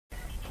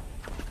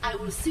I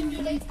will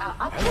simulate our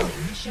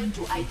upcoming mission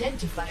to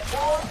identify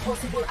all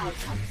possible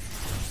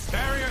outcomes.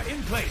 Barrier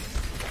in place.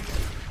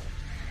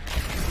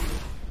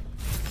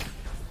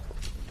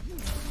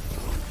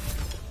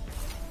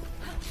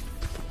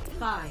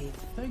 Five,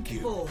 Thank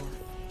you. 4,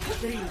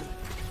 3,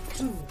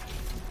 2,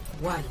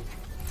 1.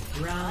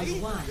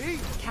 Round 1.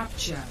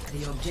 Capture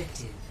the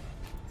objective.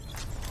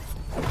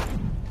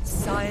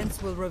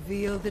 Science will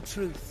reveal the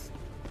truth.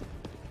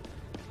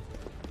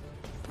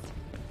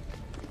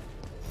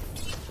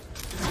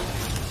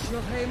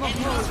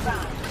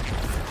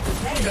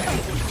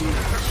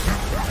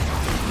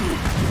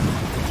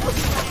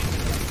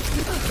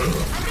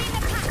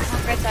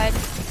 Right side.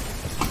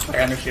 I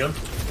got no shield.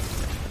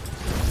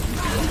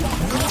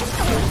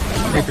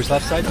 Reaper's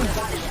left side.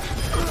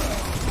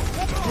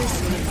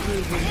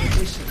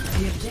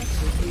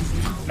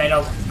 Main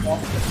ult.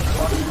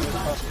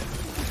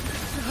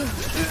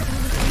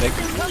 Big.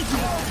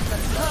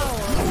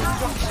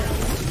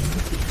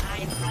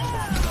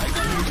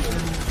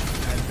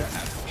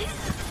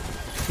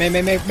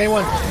 May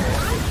one.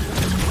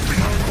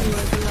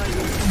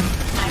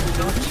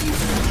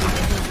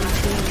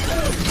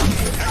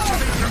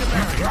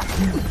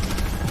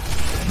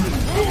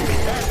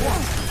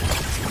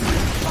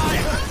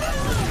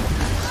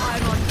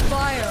 I'm on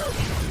fire!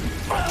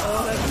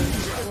 Oh, that's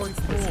towards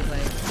this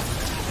way.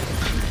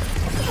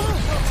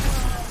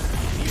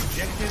 The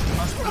objective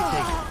must be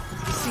taken.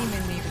 The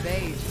seamen need of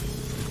aid.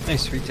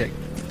 Nice retake.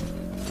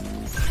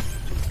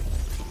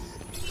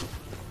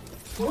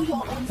 For your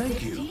own Thank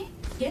safety,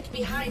 get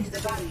behind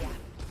the barrier.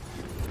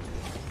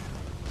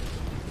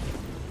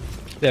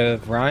 They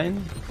have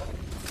Ryan.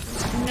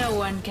 No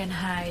one can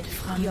hide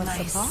from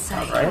my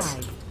sight.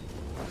 Alright.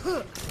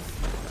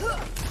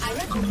 I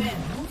recommend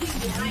moving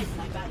behind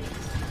my barrier.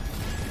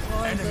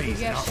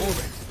 Enemies in our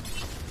orbit.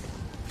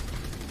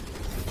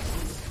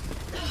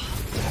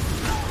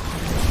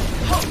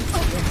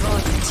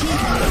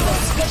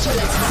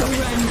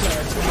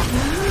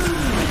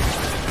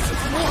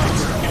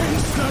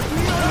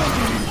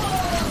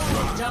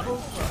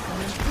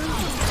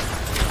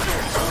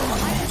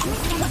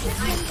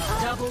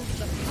 Double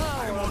the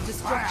power of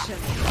destruction.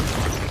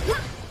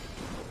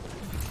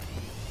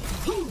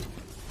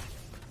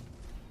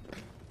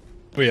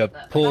 We have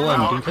pull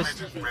and Doomfist.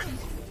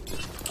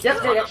 Yep.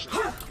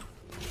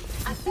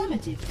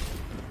 Affirmative.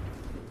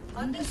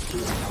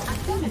 Understood.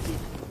 Affirmative.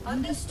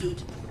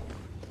 Understood.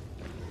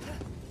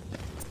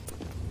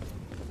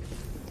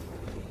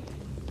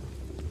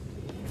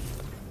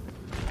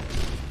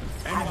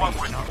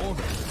 Enemies in our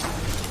orbit.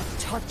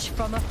 Touch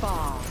from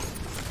afar.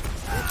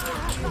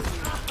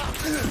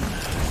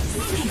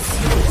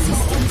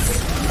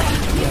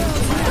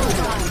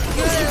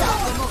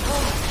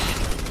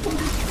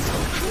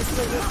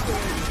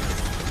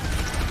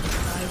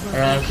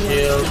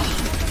 Shield.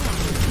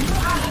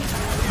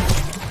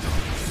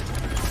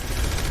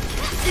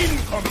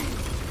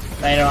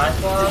 Main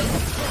ice one.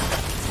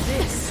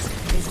 This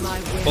is my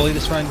will. Bully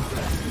this Ryan.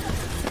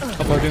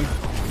 Help our Doom.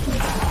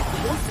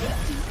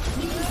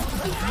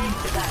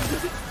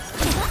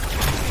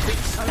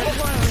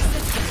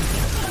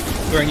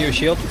 Throwing you a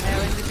shield.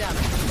 Bearing the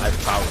damage. I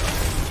have power.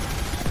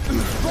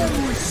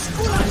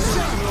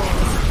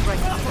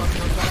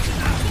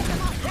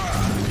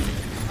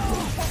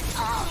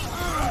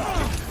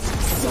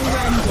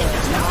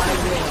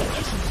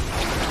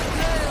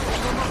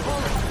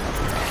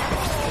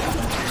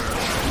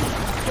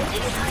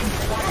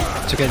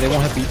 It's okay, they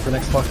won't have beat for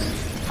next box.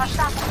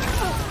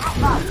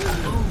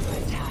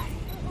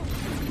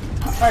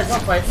 Alright,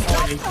 one fight.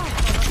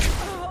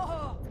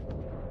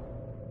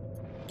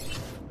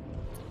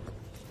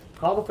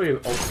 Call before you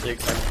ult to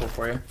acceptable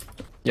for you.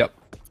 Yep.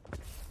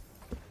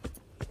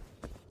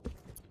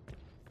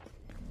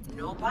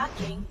 No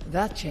backing.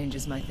 That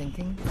changes my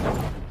thinking.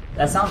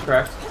 That sounds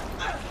correct.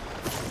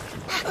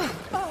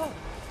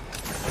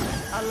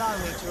 Allow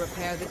me to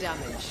repair the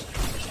damage.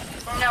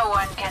 No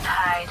one can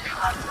hide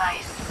from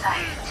my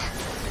sight.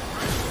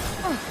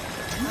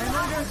 I'm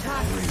under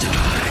attack.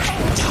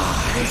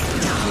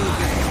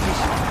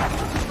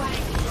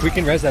 We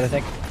can res that, I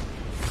think.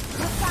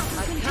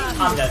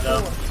 I'm dead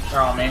though.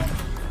 They're on me.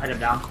 I get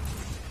down.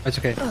 It's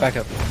okay, back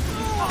up.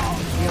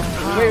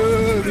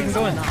 Wait, we can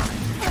go in.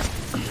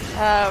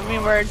 I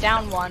mean, we're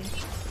down one.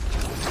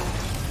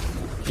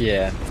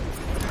 Yeah.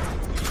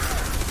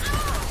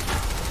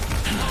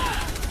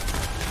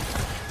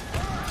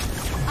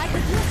 I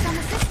could use some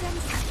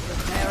assistance.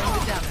 Repairing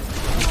the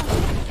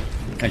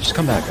damage. Hey, just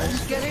come back,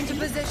 guys. Get into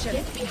position.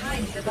 Get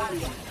behind the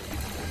barrier.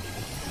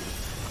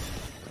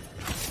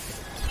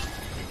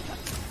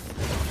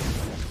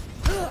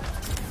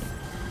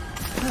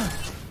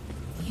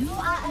 You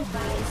are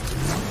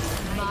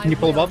advised. Can you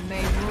pull him up?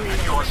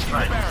 Your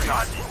strength,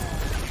 God.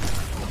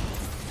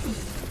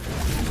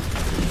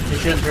 You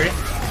shield 3.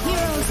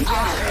 Heroes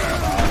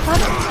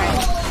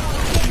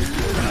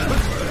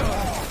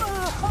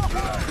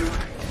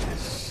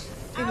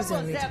It was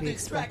only to be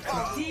expected.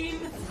 Team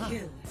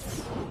kill.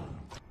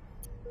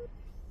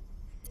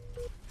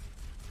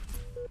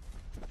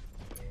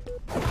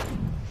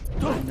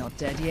 I'm not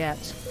dead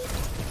yet.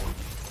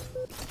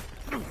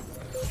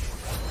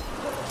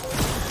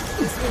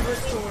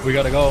 We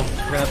gotta go.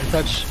 We're gonna have to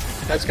touch.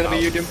 That's gonna be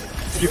you, Doom.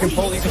 You can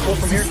pull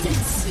from here.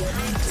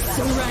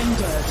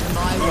 Surrender to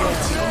my will.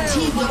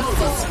 Team up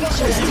for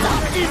special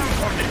attack.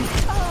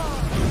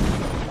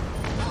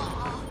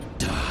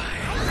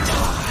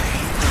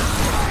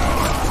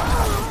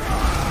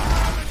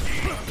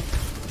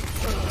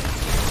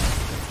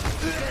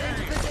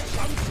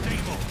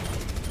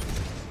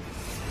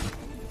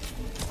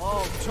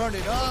 Oh, turn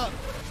it up!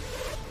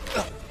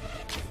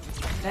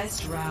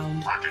 Best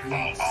round.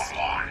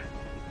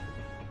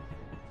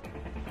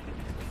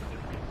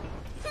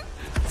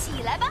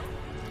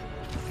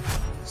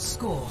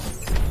 Score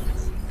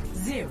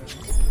 0-1.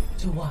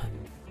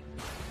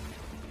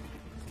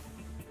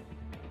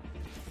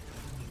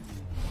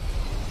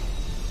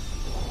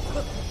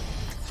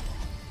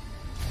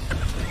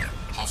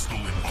 Hostile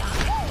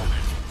environment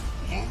warning.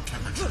 Low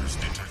temperatures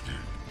detected.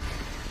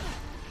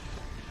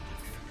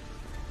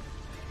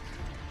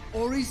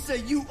 Orisa,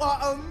 you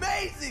are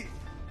amazing!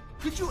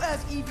 Could you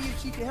ask Evie if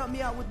she can help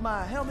me out with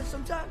my helmet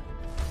sometime?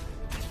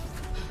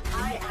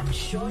 I am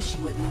sure she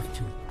would love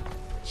to.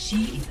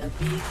 She is a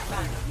big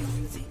fan of your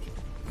music.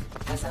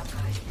 As a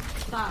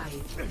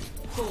 5,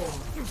 4,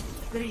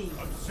 3,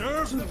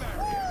 Observe the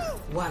barrier.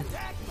 1.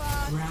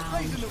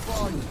 Round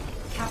 2.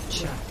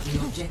 Capture the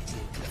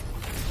objective.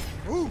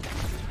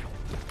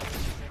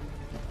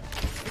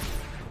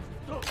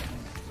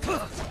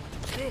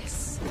 This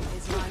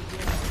is my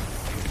will.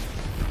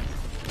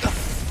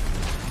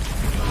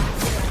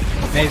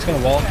 Man, he's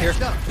gonna wall up here.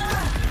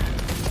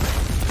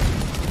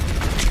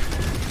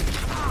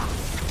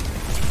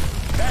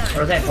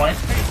 Where's that point?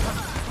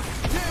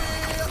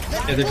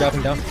 Yeah, they're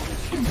dropping down.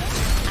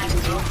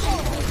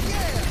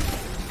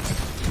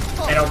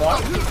 And a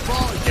walk.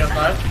 Shield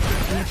 5.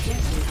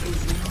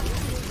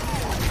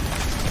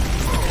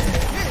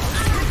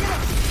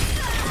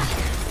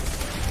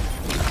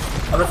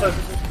 Other side.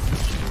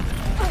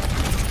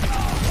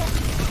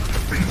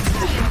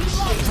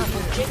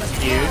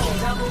 Huge.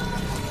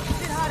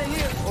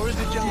 Or is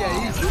it just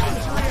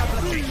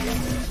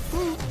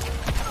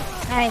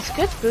Nice,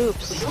 good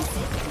boobs.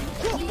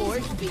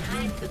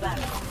 Behind the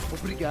barrel.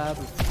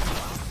 Obrigado.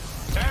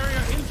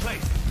 Barrier in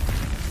place.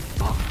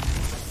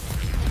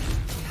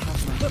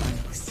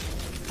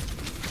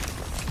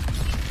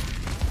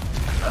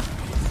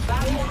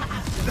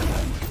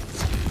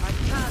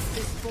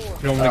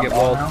 You don't want to get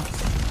walled.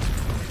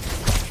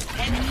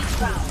 Enemy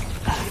found.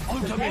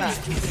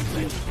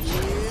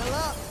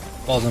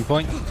 Wall's on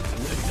point.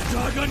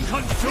 Dragon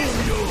consume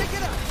you.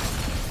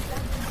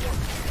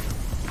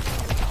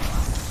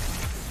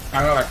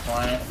 I'm gonna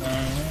point.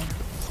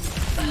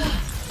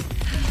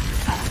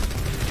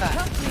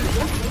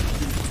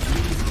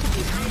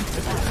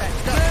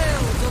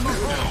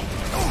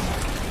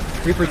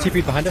 Reaper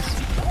TP behind us.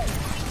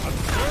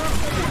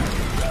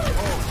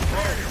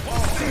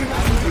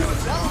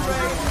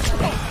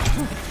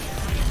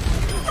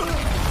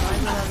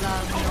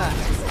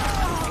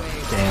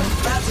 Damn.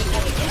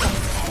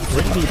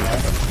 Where did he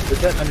land? Was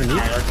that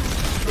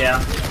underneath? Yeah.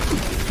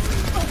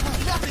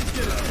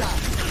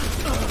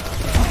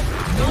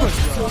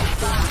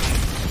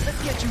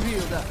 Let's get you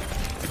healed up.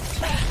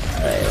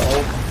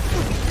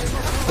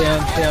 Stay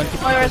on.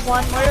 Keep Moira's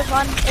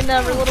one in the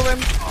little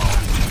room.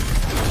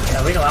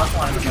 Yeah, we can last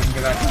one and we can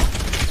go back.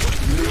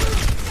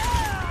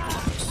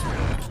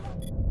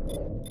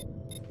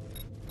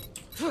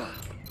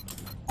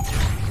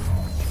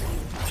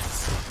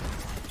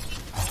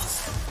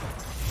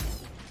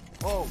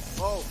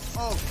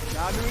 Oh,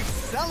 time to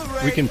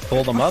accelerate! We can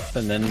pull them up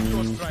and then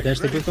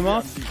potentially boot them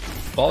off.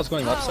 Ball's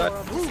going left side.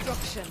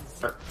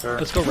 Sure.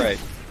 Let's go right.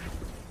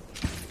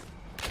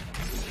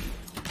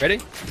 Ready?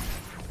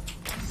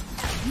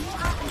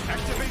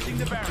 Activating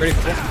the barrier. Ready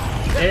for this?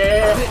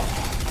 Yeah.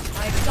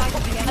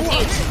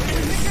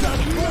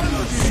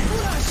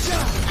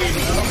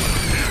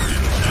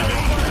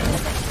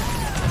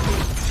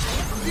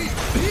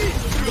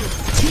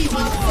 Team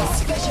up for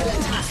special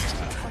attack.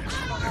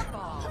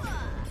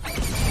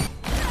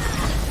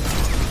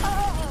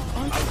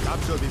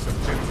 Capture this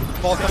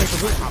objective. Ball coming for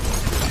boot.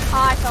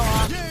 Oh, I fell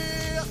off.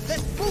 Yeah,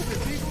 let's move it,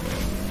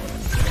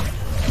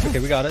 people! Okay,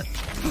 we got it.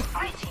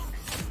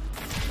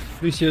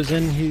 Lucio's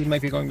in. He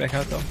might be going back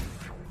out though.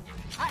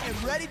 I am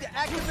ready to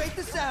activate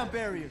the sound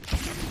barrier.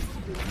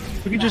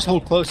 We can just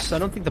hold close. I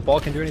don't think the ball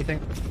can do anything.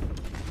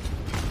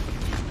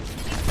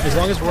 As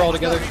long as we're all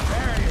together.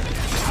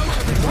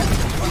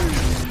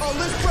 Oh,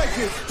 let's break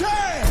it!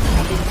 Damn!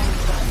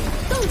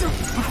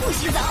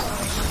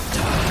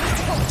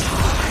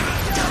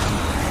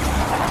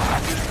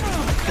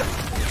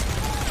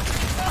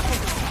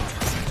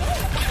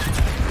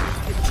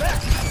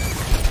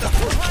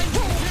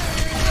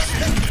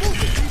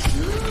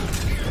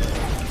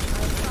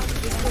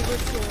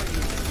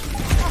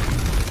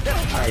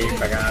 You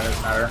fucking out,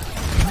 doesn't matter.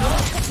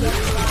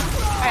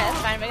 Alright, that's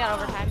fine. We got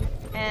overtime.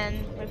 And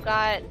we've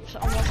got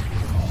almost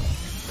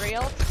 3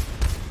 ults.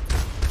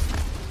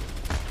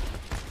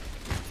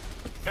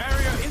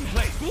 Barrier in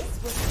place.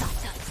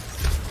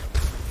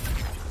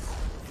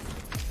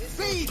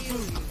 Speed!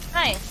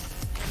 Nice.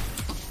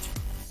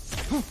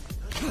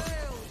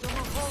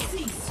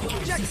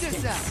 Check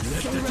this out.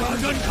 Let the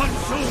dragon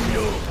consume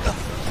you!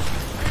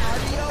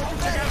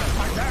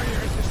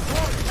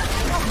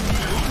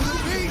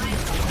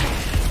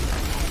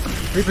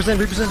 Represent,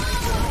 represent.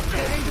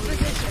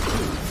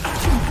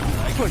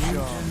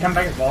 Come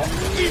back as well.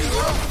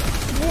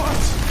 What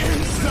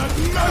is that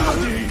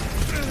melody?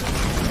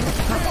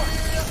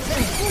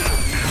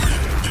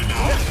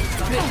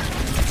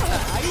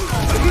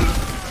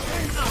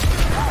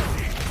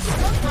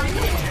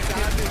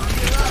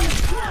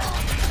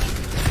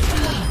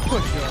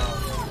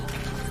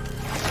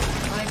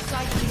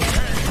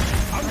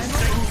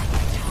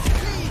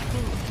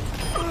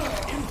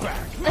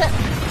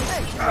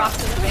 Rock to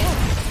the face.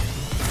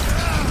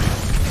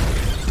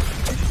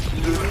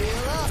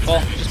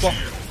 Ball, just ball.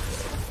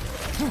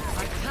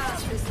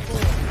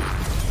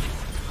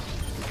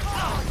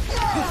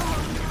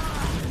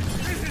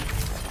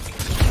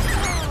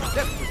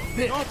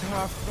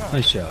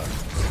 Nice shot.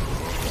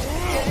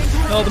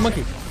 Oh, the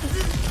monkey.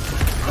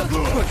 The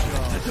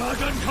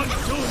dragon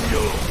consume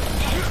you!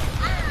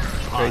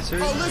 Tracer.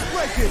 Oh, let's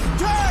break it.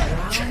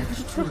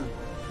 Turn.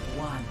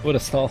 What a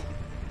stall.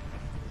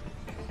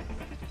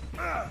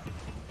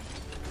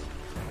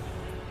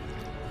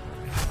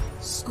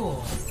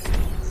 Score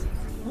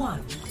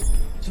 1-1.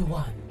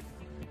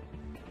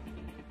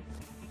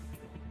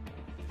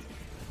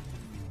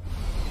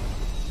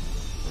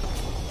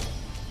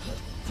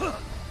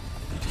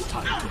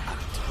 Time to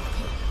act.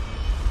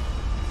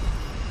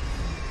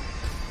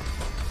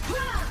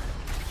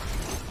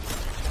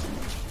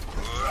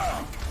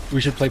 We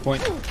should play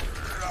point.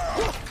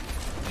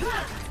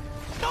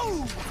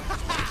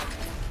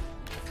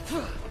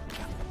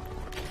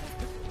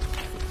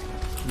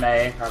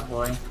 May,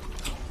 probably.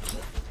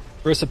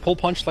 Versus a pull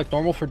punch like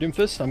normal for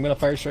Doomfist. I'm gonna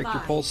fire strike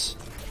your pulse.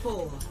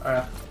 4,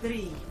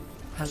 3,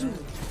 2,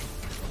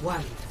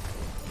 1.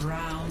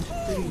 Round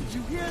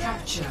 3.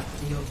 Capture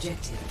the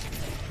objective.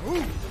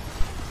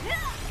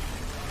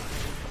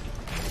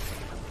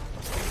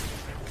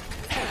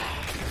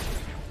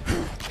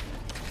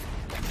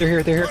 They're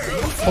here, they're here.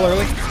 Pull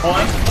early.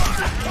 Pulling.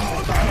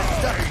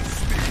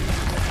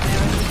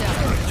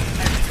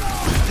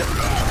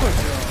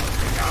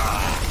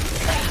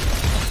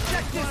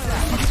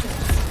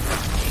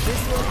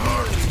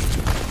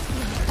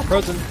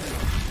 Frozen.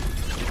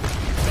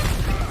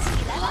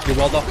 You're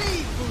well done.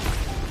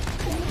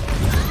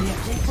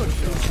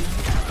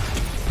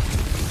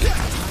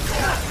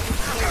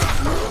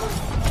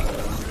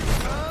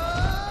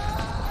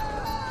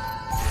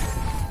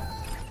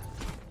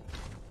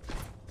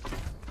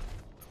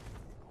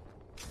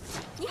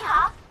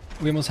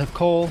 We almost have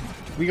Cole.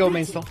 We go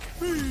main still.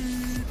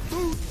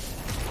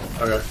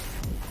 Okay.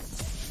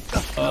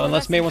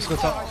 Unless May wants to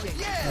go top.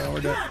 No,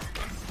 we're good.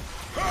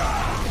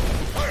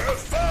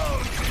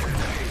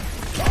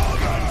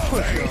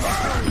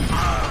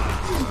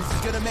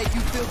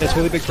 That's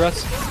really big for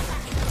us.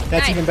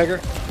 That's even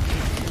bigger.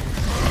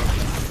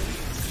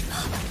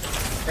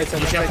 Right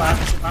side, Lucio, right side.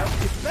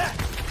 flash.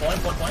 Pulling,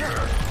 point.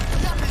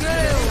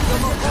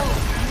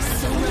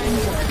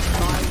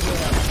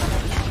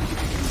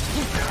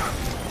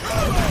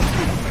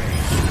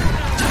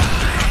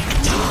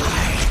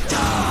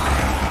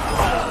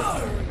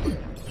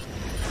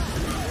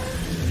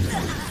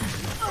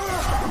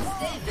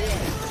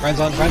 Ryan's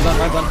on, Ryan's on,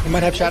 Ryan's on. He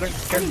might have shatter.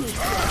 Here.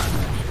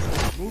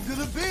 Move to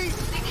the beat.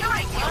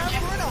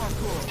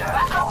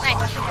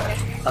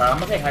 I'm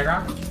gonna take high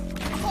ground.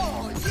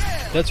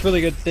 That's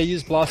really good. They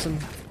use Blossom.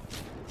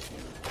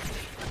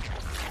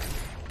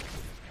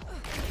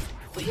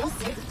 For your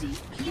safety,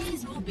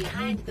 please move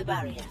behind the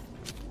barrier.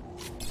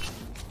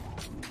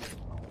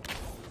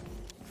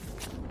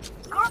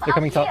 They're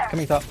coming top,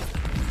 coming top.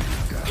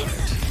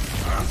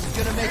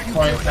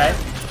 Pulling side.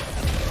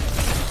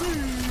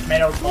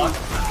 Main over block.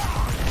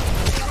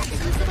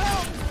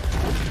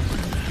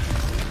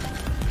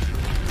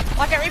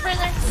 Watch out, Reaper in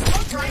there.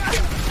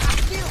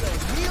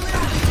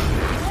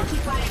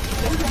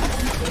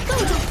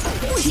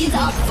 He's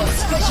up for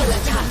special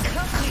attack.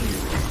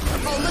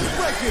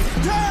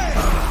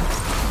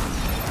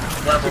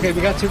 Okay,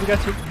 we got two, we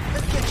got two.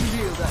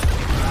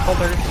 Hold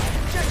there.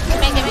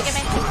 Make it.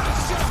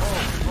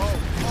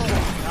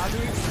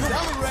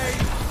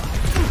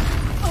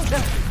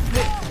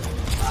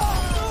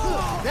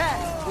 That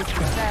was the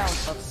sound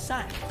of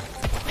sight.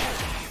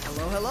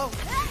 Hello.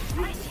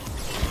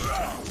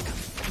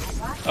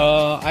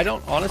 I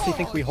don't honestly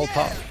think we hold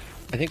top.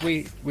 I think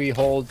we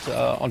hold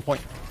on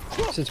point.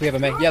 Since we have a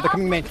main. Yeah, they're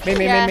coming main.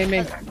 Main. Yeah.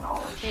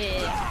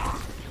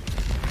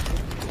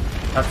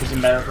 That's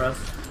pushing better for us.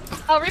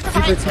 Oh, Reaper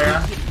behind.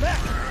 Terra.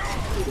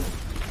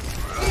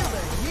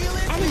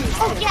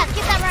 Oh, yeah,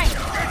 get that right.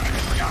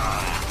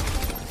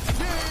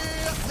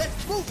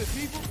 Let's move it,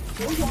 people.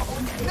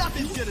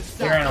 Nothing's gonna He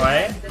stop. ran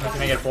away. Let's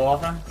make it full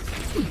off him.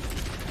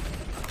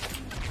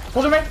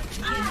 Hold him, man.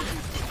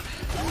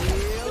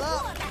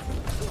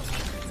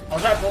 I'll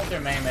try to pull through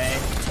main.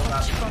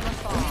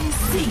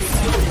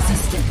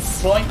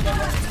 Pulling.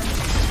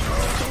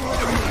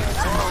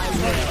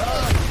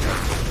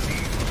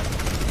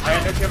 I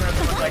got no camera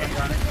for 1 second,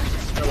 Johnny.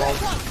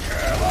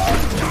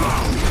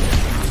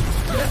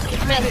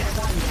 Missed.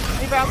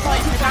 Rebound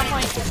point, rebound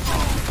point.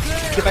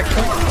 Get back to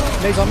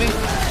point. Maze on me.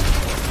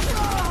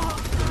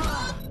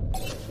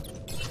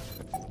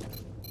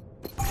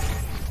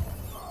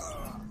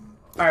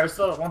 Alright, we're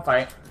still at one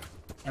fight.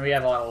 And we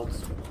have a lot of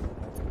ults.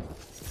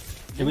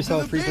 Yeah, we still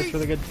have freeze. That's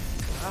really good.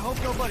 I hope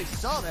nobody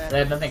saw that. They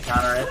have nothing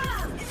counter it.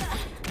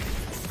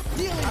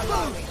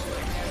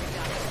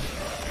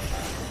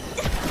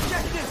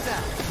 Check this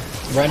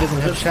out. Ryan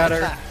doesn't have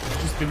shatter.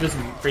 Just do this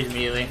and freeze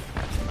immediately.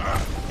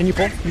 Can you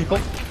pull? Can you pull?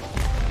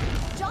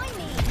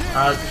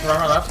 Just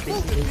run on left.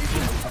 I'll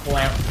pull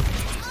amp.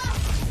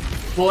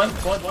 Pull in.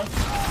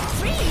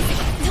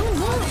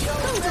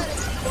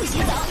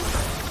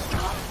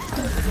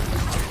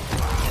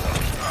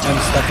 I'm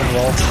stuck in the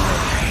wall.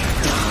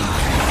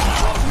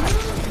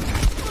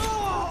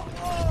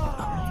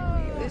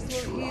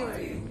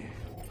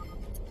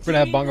 We're gonna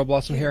have Bongo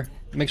Blossom here.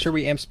 Make sure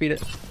we amp speed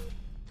it.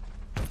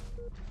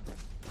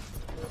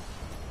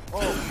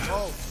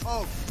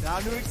 Oh,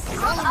 time to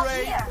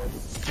accelerate.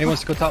 Anyone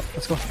wants to go top?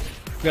 Let's go.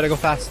 We gotta go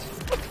fast.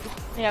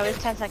 Yeah, we have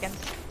 10 seconds.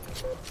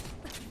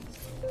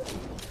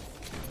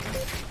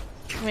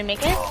 Can we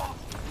make it?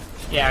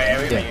 Yeah,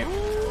 we make it.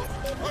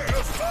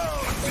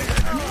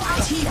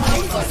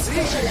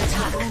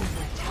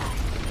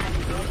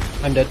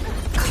 I'm dead.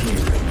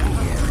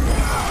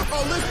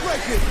 Oh, let's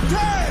break it.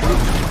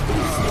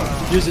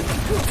 Damn! Use it.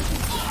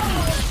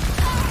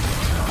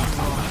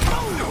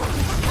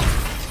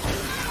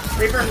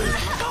 Reaper.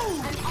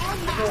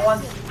 Reaper 1.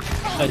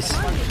 Nice.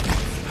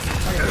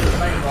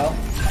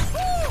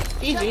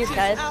 GG's,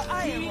 guys.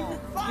 I am on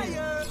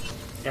fire.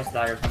 Guess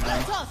dagger coming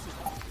in.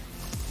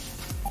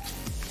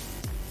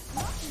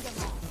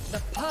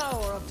 The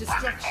power of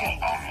destruction.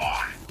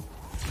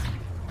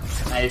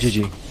 Nice.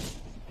 GG.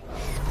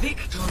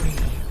 Victory.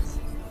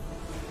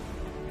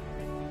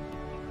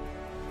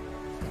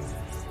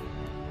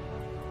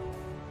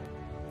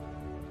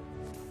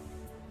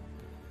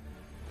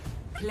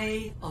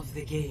 Play of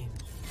the game.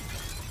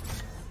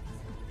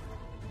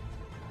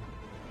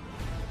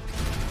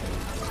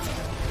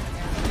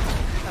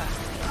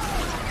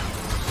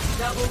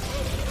 Double.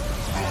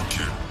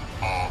 Rocket.